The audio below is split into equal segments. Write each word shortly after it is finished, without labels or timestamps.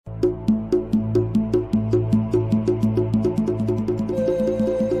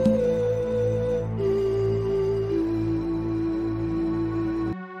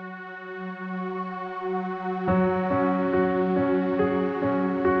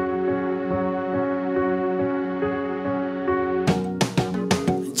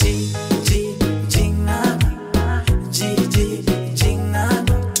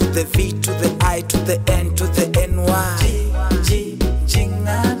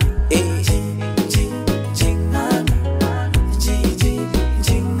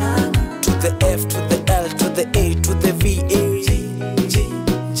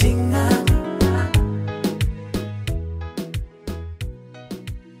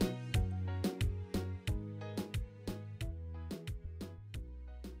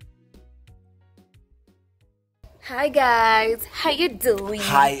Hi guys, how you doing?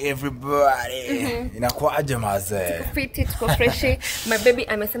 Hi everybody. Inakuaje mazee? Fit tuko fresh. My baby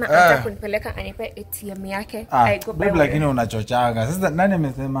amesema anataka kunipeleka anipe ATM yake. I go baby lakini unachochanga. Sasa nani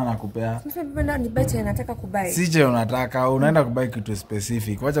amesema nakupea? Sasa bwana ni beti anataka kubai. Sije unataka, unaenda kubai kitu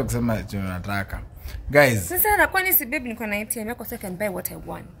specific. Wacha kusema eti unataka. Guys. Sasa na kwani si baby niko na ATM yako so I can buy what I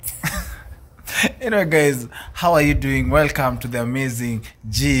want. Anyway guys, how are you doing? Welcome to the amazing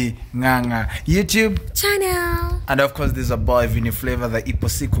G Nganga YouTube channel. And of course this is a boy Vini Flavor, the ipo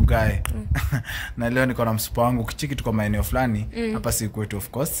siku guy. Na leo niko na msupa wangu kichiki tuko maeneo fulani hapa siku kwetu of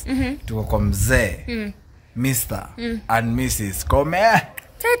course. Tuko kwa mzee Mr. and Mrs. Kome.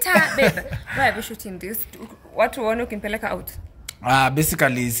 Tata babe, why are we shooting this? Watu waone ukimpeleka out.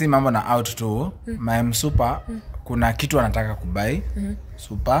 Basically si mambo na out tu. My msupa kuna kitu anataka kubai.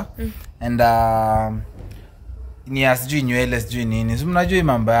 Super. And ni asijui nywele sijui nini. Si mnajua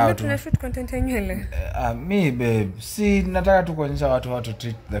mambo yao tu. Tunashoot content ya nywele. Me babe, si nataka tu kuonyesha watu how to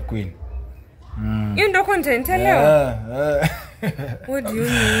treat the queen. You ndo content leo. What do you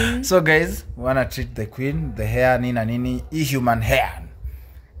mean? So guys, we wanna treat the queen, the hair nini human hair.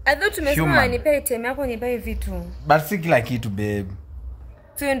 I thought tumesema nipe ATM yako nibai vitu. But si kila kitu babe.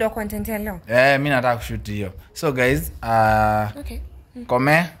 So ndo content ya leo. Mimi nataka kushoot hiyo. So guys, okay.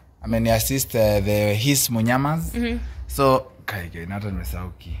 Kome ameni assist the his munyamas. So kai nata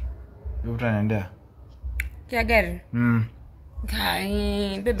nimesauki. Wewe utaendea? Kia gari?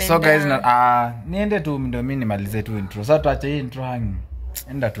 Kai bebe. So guys niende tu ndio mimi nimalize tu intro. Sasa tuache hii intro hang.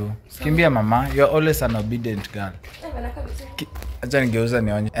 Enda tu. Kimbia mama, you are always an obedient girl. Acha nigeuza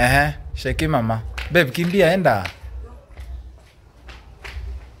nionye. Sheki mama. Babe kimbia enda.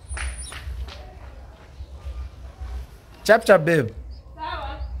 Chap babe.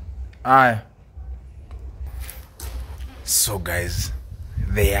 Sawa. So guys,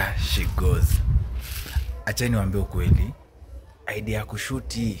 there she goes. Acha niwaambie ukweli. Idea ya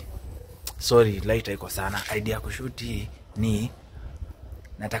kushuti. Sorry, light haiko sana. Idea ya kushuti ni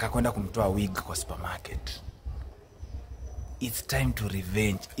nataka kwenda kumtoa wig kwa supermarket. It's time to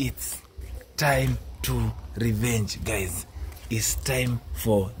revenge. It's time to revenge, guys. It's time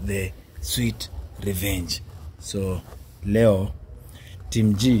for the sweet revenge. So leo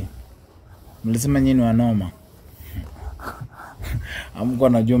Team G mlisema nyinyi wanoma. Amko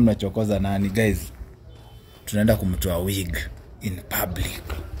najua mnachokoza nani guys. Tunaenda kumtoa wig in public.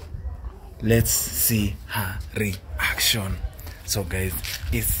 Let's see her reaction. So guys,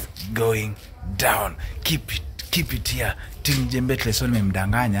 it's going down. Keep it here. Team Jembetle so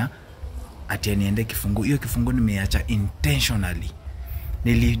nimemdanganya ati niende kifungu. Hiyo kifungu nimeacha intentionally.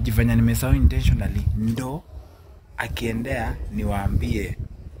 Nilijifanya nimesahau intentionally ndo akiendea niwaambie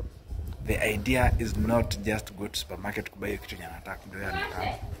the idea is not just to go to supermarket kubai kitu nataka ndio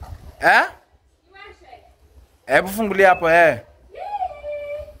anataka. Hebu fungulia hapo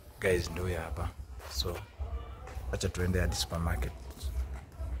Guys ndio hapa. So acha tuende hadi supermarket.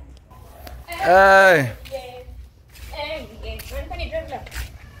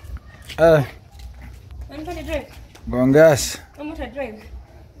 Gongas.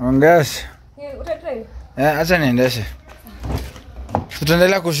 Gongas. Acha niendeshe.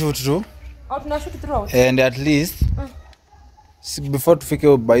 Tutaendelea kushoot tu. Tunashoot throughout. And at least before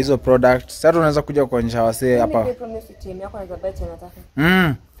tufike by hizo products, sasa tunaweza kuja kuonyesha wasee hapa. Mimi promise team yako na budget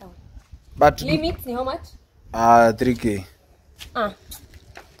nataka. But limit ni how much? 3k.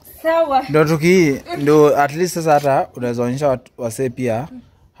 Sawa. Ndo at least sasa hata unaweza onyesha wasee pia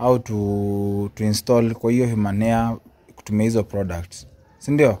how to install kwa hiyo human hair kutumia hizo products.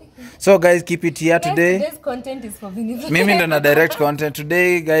 Si ndio? So guys, keep it here today. This content is for Vini. Mimi ndo na direct content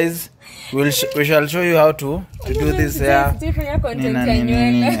today guys. We shall show you how to do this hair.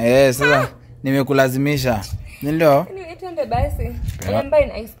 Sasa nimekulazimisha. Ndio? Tuende basi. Remember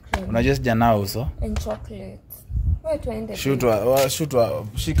in ice cream. Unajua sijana uso. And chocolate. Wewe tuende. Shoot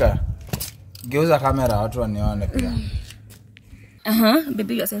shika. Geuza kamera watu wanione pia.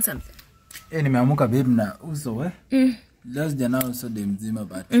 Baby you are saying something. Nimeamuka babe na uso Leo sijana uso de mzima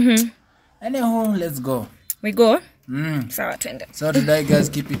but. Anyhow, let's go. We go? Sawa tuende. So today guys,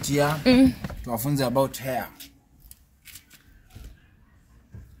 keep it here. Tuwafunze about hair.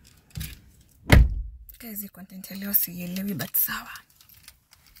 Guys, content leo sielewi but sawa.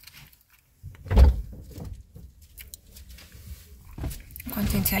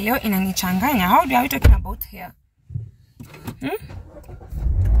 Content leo inanichanganya. How are we talking about hair?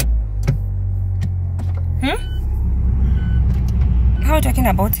 How are we talking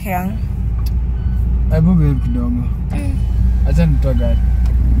about hair? Hebu babe kidogo. Acha nitoa gari.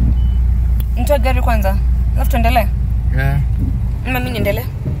 Nitoa gari kwanza. Alafu tuendelee. Mimi niendelee.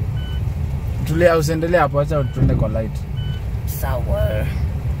 tulia usiendelee hapo, acha tuende kwa light. Sawa.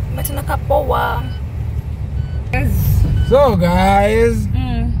 Matana kapoa. So guys,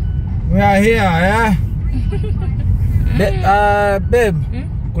 we are here, yeah. Babe,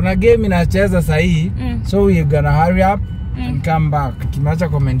 kuna game inacheza sahi. So we gonna hurry up and come back. Tumeacha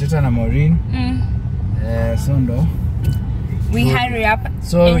commentator na Maureen. So ndo. We hurry up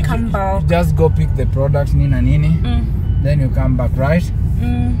and come back. Just go pick the product nini. Then you come back, right?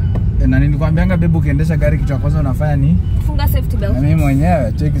 Na nilikwambianga babe ukiendesha gari kitu cha kwanza unafanya ni funga safety belt. Na mimi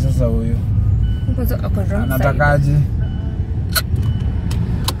mwenyewe cheki sasa huyu. Anatakaje?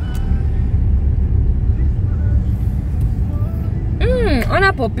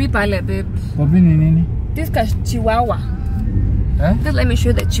 Ona Poppy pale babe. Poppy ni nini? This is Chihuahua. Just let me show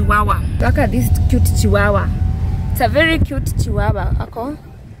you the Chihuahua. Look at this cute Chihuahua. It's a very cute Chihuahua. Ako.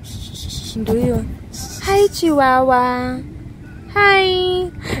 Ndio hiyo. Hi Chihuahua.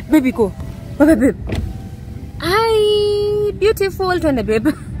 Hi. Baby go. Baby. Hi. Beautiful twende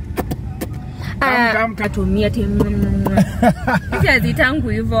babe. Come. Katumia tena. Hizi zitangu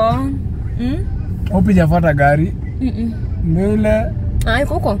hivyo. Upi jafuata gari? Mbele.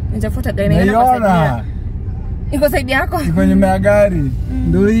 Iko huko. Nitafuta gari na inaenda. Iko saidi yako. Iko nyuma ya gari.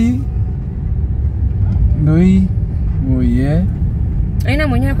 Ndoi. Oh yeah. Aina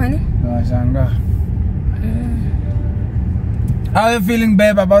mwenyewe kwani? Nashangaa. How are you feeling,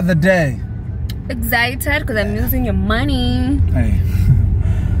 babe, about the day? Excited because I'm using your money. Hey.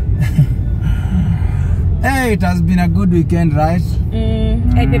 Hey, it has been a good weekend, right?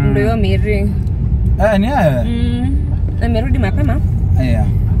 Hey, babe, ndo yo Mary. Yeah. Na merudi mapema. Yeah.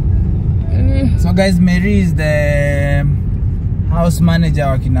 So guys, Mary is the house manager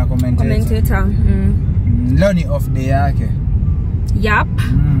wa kina commentator. Leo ni off day yake. Yup.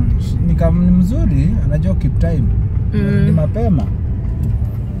 Ni mzuri, anajua keep time. Ni mapema.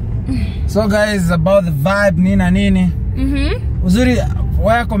 So guys, about the vibe nini. Uzuri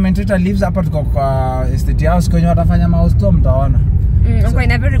where commentator lives hapa tuko kwa estate house kwenye watafanya mausto mtaona. Okay,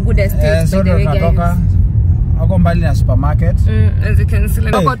 in a very good estate. So tunatoka wako mbali na supermarket. As you can see,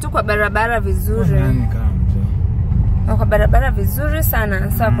 wako tu kwa barabara vizuri. Wako barabara vizuri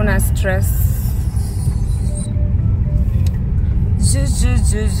sana, so hakuna stress.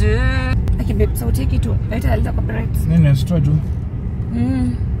 Okay babe, so take it to later I'll copyright. Nini store tu?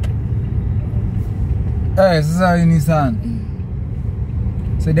 Sasa ni sana.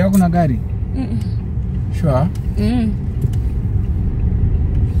 Saidia kuna gari? Sure.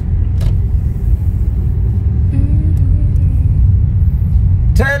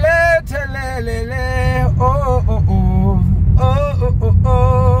 Tele oh.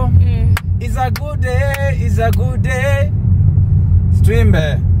 It's a good day.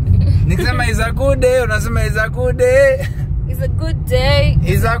 Streambe. Nikisema it's a good day, unasema it's a good day. It's a good day.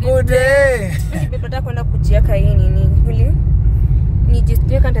 It's a good day. Nataka kwenda kujiaka hii nini? Really?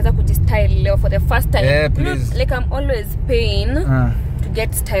 Nijisteka nitaanza kujistyle leo for the first time. Yeah, please. Like I'm always paying to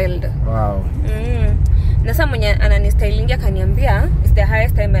get styled. Wow. Na sasa mwenye ananistylingia kaniambia it's the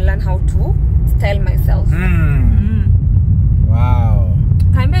highest time I learn how to style myself. Wow.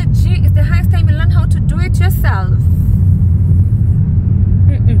 Kaambia it's the highest time you learn how to do it yourself.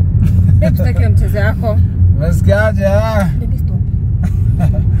 Let's take him mchezo yako. Mesikiaje Baby stop.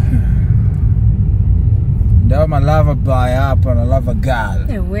 Ndio my lover boy hapa na lover girl.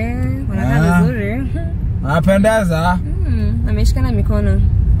 Ewe, wanakaa vizuri. Anapendeza. Ameshikana mikono.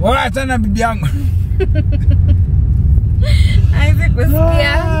 Wewe tena bibi yangu. Aizi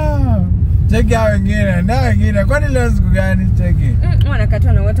kusikia. Cheki hao wengine. Kwani leo siku gani cheki?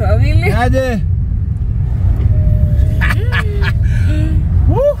 Wanakatwa na watu wawili. Aje.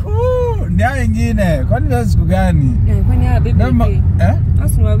 Ndio wengine. Kwani leo siku gani? Kwani hawa baby?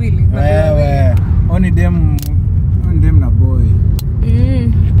 Asu wawili. Wewe. Oni dem na boy.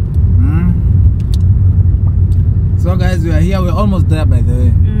 So guys, we are here. We're almost there by the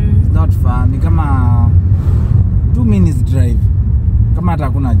way. It's not far. Ni kama 2 minutes drive. Kama hata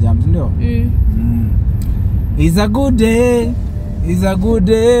hakuna jam, ndio? It's a good day. It's a good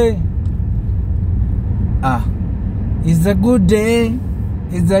day. It's a good day.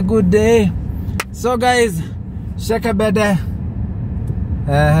 It's a good day. So guys, shaka bede.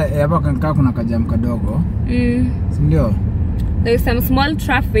 Hapa kanka kuna kajam kadogo. Ndio? There's some small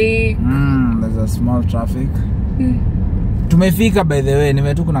traffic. There's a small traffic. Tumefika by the way,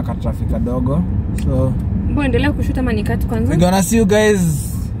 nimetu kuna ka traffic kadogo. So endelea kushuta manikati kwanza. We're gonna see you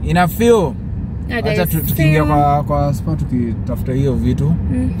guys in a few. Acha tukiingia kwa spot tukitafuta hiyo vitu.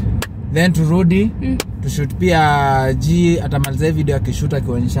 then turudi to shoot pia G atamaliza video akishoot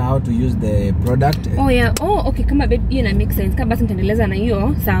akionyesha how to use the product. Oh yeah. Oh okay, kama baby ina make sense. Kama basi nitaendeleza na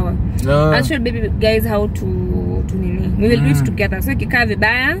hiyo sawa. I'll show baby guys how to nini. We will do it together. So kikaa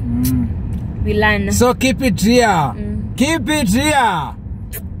vibaya. We learn. So keep it here. Keep it here.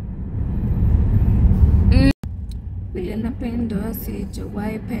 Vile napendwa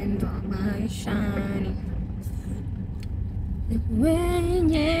sijawahi pendwa maishani.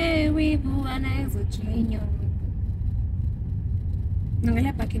 Wenye wivu anaweza chinyo.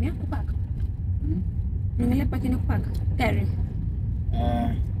 Nangalia pakini ya kupaka. Nangalia pakini ya kupaka. Terry.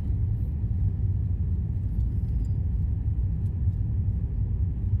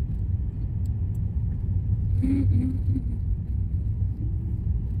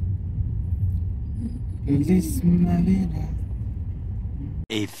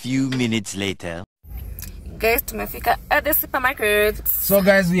 A few minutes later. Guys, tumefika at the supermarket. So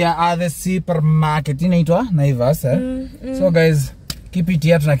guys, we are at the supermarket. Inaitwa Naivas. So guys, keep it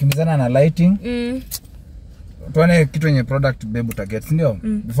here, tunakimbizana na lighting. Tuone kitu yenye product babe utaget, ndio?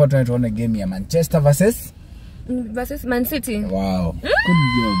 Before tuone game ya Manchester versus Man City. Wow. Good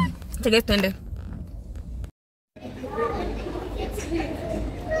job. So guys, tuende.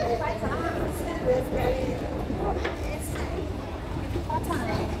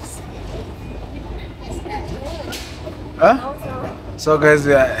 So guys,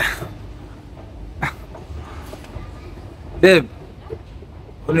 we are babe,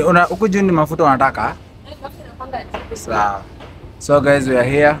 uko juu ni mafuta unataka? Sawa. So guys, we are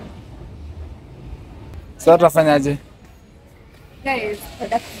here. So tutafanyaje? Guys,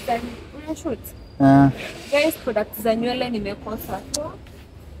 product za shoot. Guys, product za nywele nimekosa. So,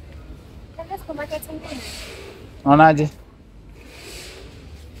 kama supermarket nyingine. Unaonaje?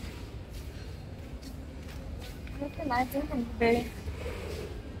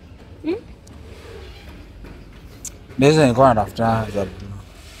 Beza nilikuwa natafuta za blue.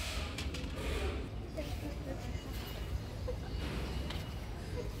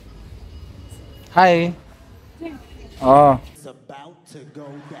 Hi. Oh. It's about to go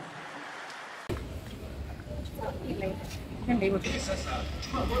down.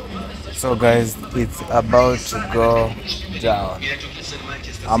 So guys, it's about to go down.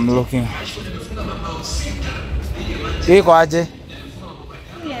 I'm looking. Iko aje?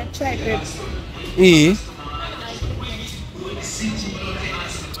 Yeah, try it. Hii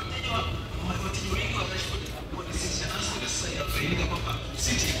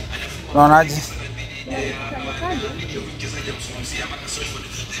unaonaje?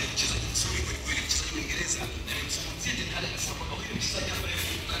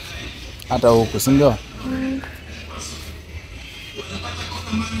 Hata huku, si ndio?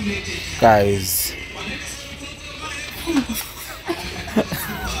 Guys.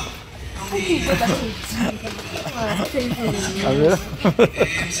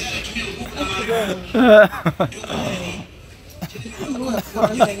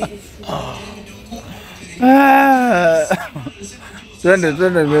 Twende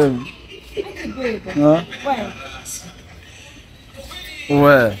babe.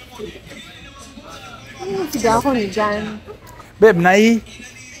 Uwe. Sijako ni jani. Babe, na hii.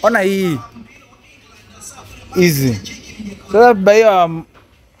 Ona hii. Easy. Sasa bayo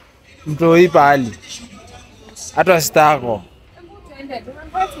mtu hii pahali. Hata sitako.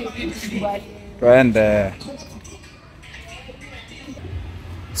 Twende.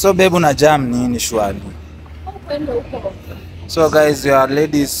 So babe, una jam nini shwali? So guys, your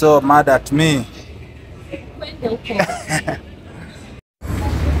lady is so mad at me.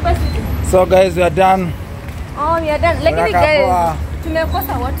 So guys, we are done. Oh, we are done. Lakini guys,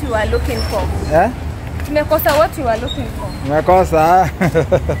 tumekosa what you are looking for. Yeah? Tumekosa what you are looking for. Tumekosa.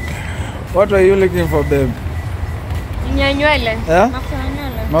 What were you looking for, babe? Nywele. Yeah? Mafuta ya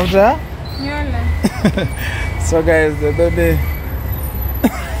nywele. Mafuta? Nywele. So guys, the baby.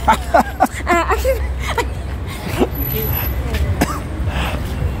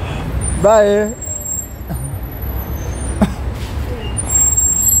 Bye.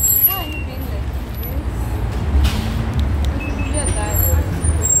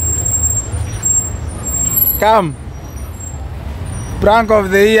 Come. Prank of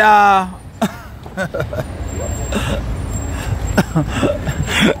the year.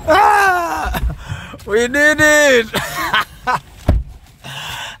 We did it.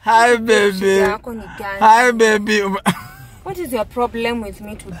 Hi baby. Hi baby. What is your problem with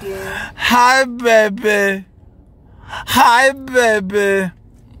me today? Hi baby. Hi baby.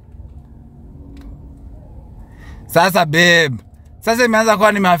 Sasa babe. Sasa imeanza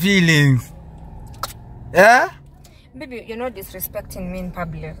kuwa ni my feelings. Yeah? Baby, you're not disrespecting me in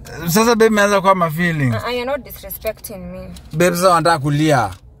public. Sasa babe meanza kwa ma feelings. You're not disrespecting me. Babe sasa unataka kulia.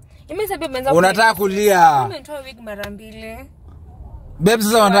 Imeza babe meanza. Unataka kulia. Umetoa wig mara mbili. Babe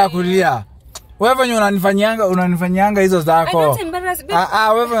sasa unataka kulia. Wewe venye unanifanyanga hizo zako. I don't embarrass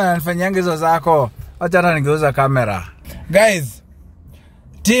babe. Wewe unanifanyanga hizo zako. Acha hata nigeuza kamera. Guys,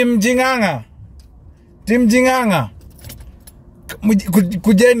 Team Jinganga.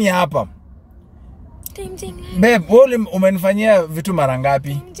 Kujeni hapa. Team Jinganga. Babe, wewe umenifanyia vitu mara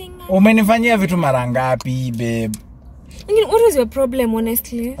ngapi? Umenifanyia vitu mara ngapi, babe? What is your problem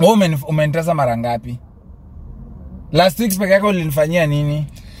honestly? Wewe umenitesa mara ngapi? Last week peke yako ulinifanyia nini?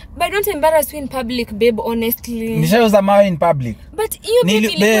 But don't embarrass you in public, babe, honestly. Nishauza mawe in public. But you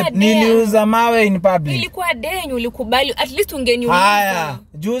niliuza mawe in public. Ilikuwa denyo, ulikubali. At least ungeniuliza. Haya,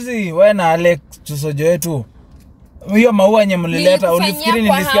 juzi wewe na Alex Tusojo wetu. Hiyo maua yenye mlileta ulifikiri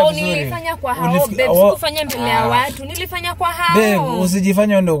nilisikia vizuri. Nilifanya kwa hao, babe, sikufanya mbele ya watu. Nilifanya kwa hao. Babe,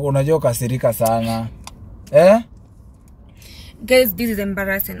 usijifanye ndio unajua kasirika sana. Guys, this is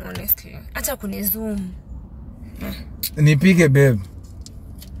embarrassing honestly. Acha kunizoom. Nipige babe.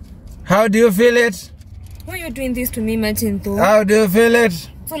 How do you feel it? Why are you doing this to me, Martin, though? How do you feel it?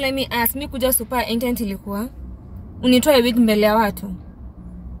 So let me ask, mi kuja super intent ilikuwa? Unitoa wig mbele ya watu?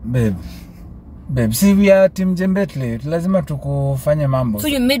 Babe, see we are Team Jembetle. Lazima tukufanye mambo. So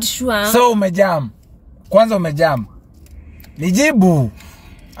you made sure? So umejam. Kwanza umejam. Nijibu.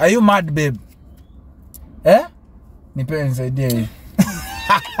 Are you mad, babe? Nipe nisaidie hii.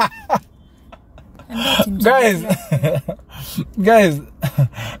 Guys,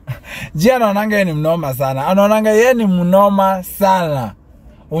 Jia anaonanga yeye ni mnoma sana. Anaonanga yeye ni mnoma sana.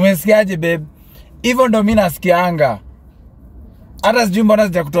 Umesikiaje babe? Hivyo ndo mimi nasikianga. Hata sijui mbona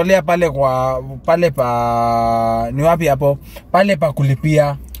sijakutolea pale ni wapi hapo? Pale pa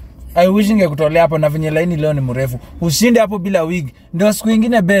kulipia. I wish ningekutolea hapo na venye laini leo ni mrefu. Ushinde hapo bila wig. Ndio siku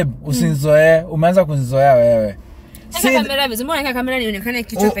nyingine babe, usinizoee. Umeanza kunizoea wewe. Kamera vizuri, mbona kamera nionekane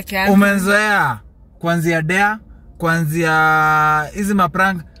kichwa peke yake? Umenzoea kuanzia dea, kuanzia hizi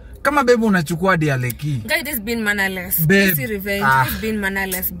maprank. Kama babe unachukua dialeki. Guys, this been mannerless. Babe. This revenge. This been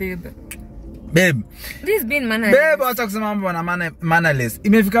mannerless, babe. Babe. This been mannerless. Babe, acha kusema mambo na mannerless.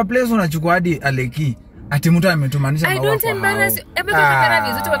 Imefika place unachukua hadi aleki. Ati mtu ametumanisha maua kwa hao. I don't embarrass you. Ebe kamera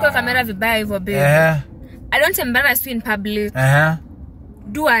vizuri, kwa kamera vibaya hivyo babe. I don't embarrass you in public.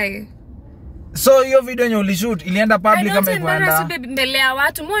 Do I? So hiyo video yenye ulishoot ilienda public kama ikwenda? I don't embarrass you baby mbele ya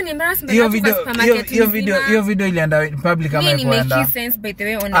watu. Mbona embarrass mbele ya watu kwa supermarket? Hiyo video ilienda public kama ikwenda? Make sense by the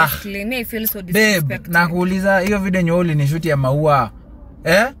way honestly. Me I feel so disrespected. Babe, nakuuliza hiyo video yenye ulinishoot ya maua.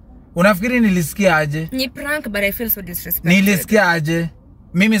 Unafikiri nilisikia aje? Ni prank but I feel so disrespected. Nilisikia aje?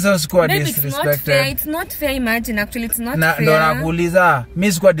 Mimi sasa sikuwa disrespected. It's not fair, imagine actually it's not fair. Ndo nakuuliza,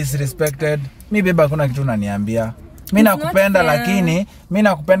 mimi sikuwa disrespected. Mimi babe hakuna kitu unaniambia. Mimi nakupenda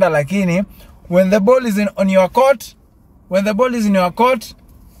lakini when the ball is on your court,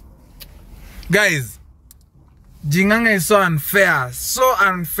 guys, Jinganga is so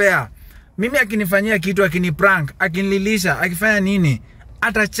unfair. Mimi akinifanyia kitu, akiniprank, akinililisha, akifanya nini,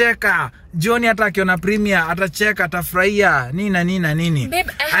 atacheka. Johnny hata akiona premiere atacheka, atafurahia nini.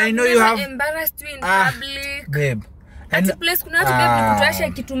 Babe, I know you have embarrassed you in public. Babe. And place kuna watu babe kutuasha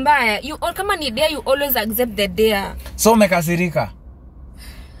kitu mbaya. You all kama ni dare, you always accept the dare. So umekasirika?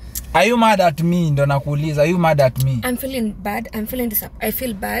 Are you mad at me? Ndo nakuuliza, are you mad at me? I'm feeling bad. I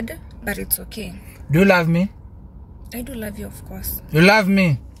feel bad, but it's okay. Do you love me? I do love you, of course. You love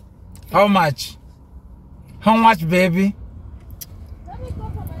me? How much? How much, baby?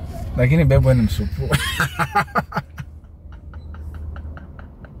 Lakini babe wewe ni msupu.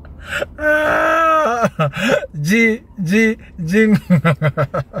 Jing.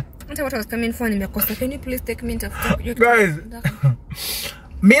 What I was coming for nimekosa. Can you please take me into guys?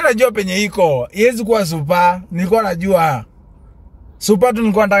 Mimi najua penye iko. Yezi kuwa super. Nilikuwa najua. Super tu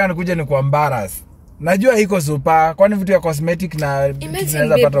nilikuwa nataka nikuje ni kuembarrass. Najua iko super. Kwani vitu ya cosmetic na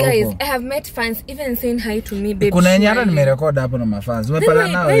tunaweza pata huko. Guys, I have met fans even saying hi to me babe. Kuna yenye hata nimerecord hapo na mafans. Umepata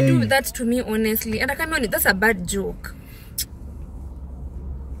nao wewe. Why do that to me honestly? And kama that's a bad joke.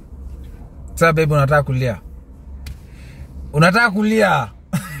 Sasa babe unataka kulia.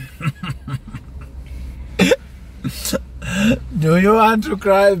 Do you want to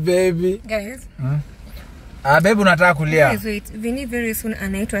cry, baby? Guys. Babe unataka kulia. Guys, wait. Very soon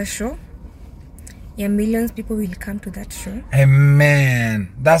anaitwa show. Millions people will come to that show. Amen.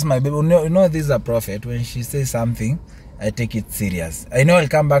 That's my baby. You know this is a prophet. When she says something, I take it serious. I know I'll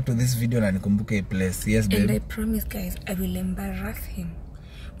come back to this video and nikumbuke a place. Yes, babe. And I promise, guys, I will embarrass him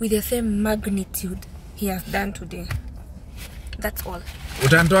with the same magnitude he has done today. That's all.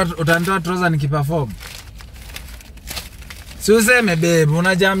 Utantoa trouser nikiperform. Si useme babe,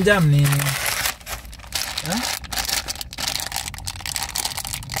 una jam nini?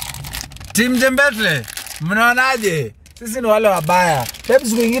 Team Jembetle, mnaonaje? Sisi ni wale wabaya. Babe,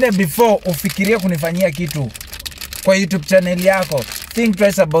 siku nyingine before ufikirie kunifanyia kitu kwa YouTube channel yako, think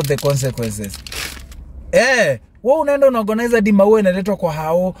twice about the consequences. Wewe unaenda unaorganize hadi maua inaletwa kwa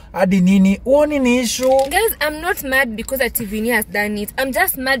hao hadi nini? Uoni ni issue? Guys, I'm not mad because TV has done it. I'm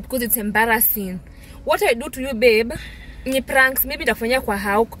just mad because it's embarrassing. What I do to you, babe, ni pranks. Maybe nitafanya kwa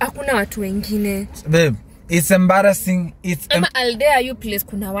hao, hakuna watu wengine. Babe, it's embarrassing. Ama I'll dare you place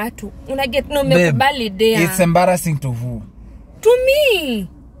kuna watu. Una get no mekubali dare. It's embarrassing to who? To me.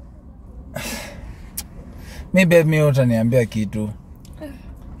 Mi babe, mi utaniambia kitu.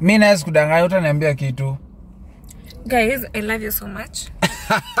 Mi naes kudanganya utaniambia kitu. Guys, I love you so much.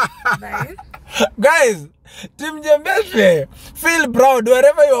 Bye. Guys, Team Jembetle, feel proud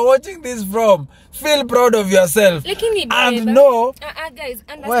wherever you are watching this from. Feel proud of yourself. Lakini babe, and know guys,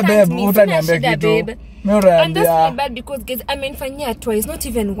 babe, understand me. utaniambia kitu. And that's not bad because guys, I mean fanyia twice, not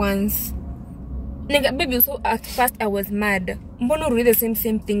even once. Nigga, baby, so at first I was mad. Mbono really the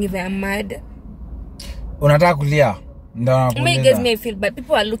same thing if I'm mad. Unataka kulia? Ndio nakuuliza. Make guys may feel bad.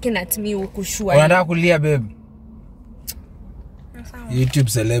 People are looking at me ukushua. Unataka kulia babe? YouTube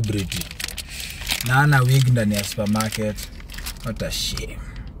celebrity. Naana wig ndani ya supermarket. What a shame.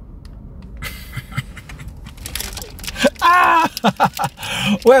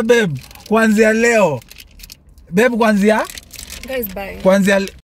 We babe, kuanzia leo. Babe, kuanzia? Guys, bye. Kuanzia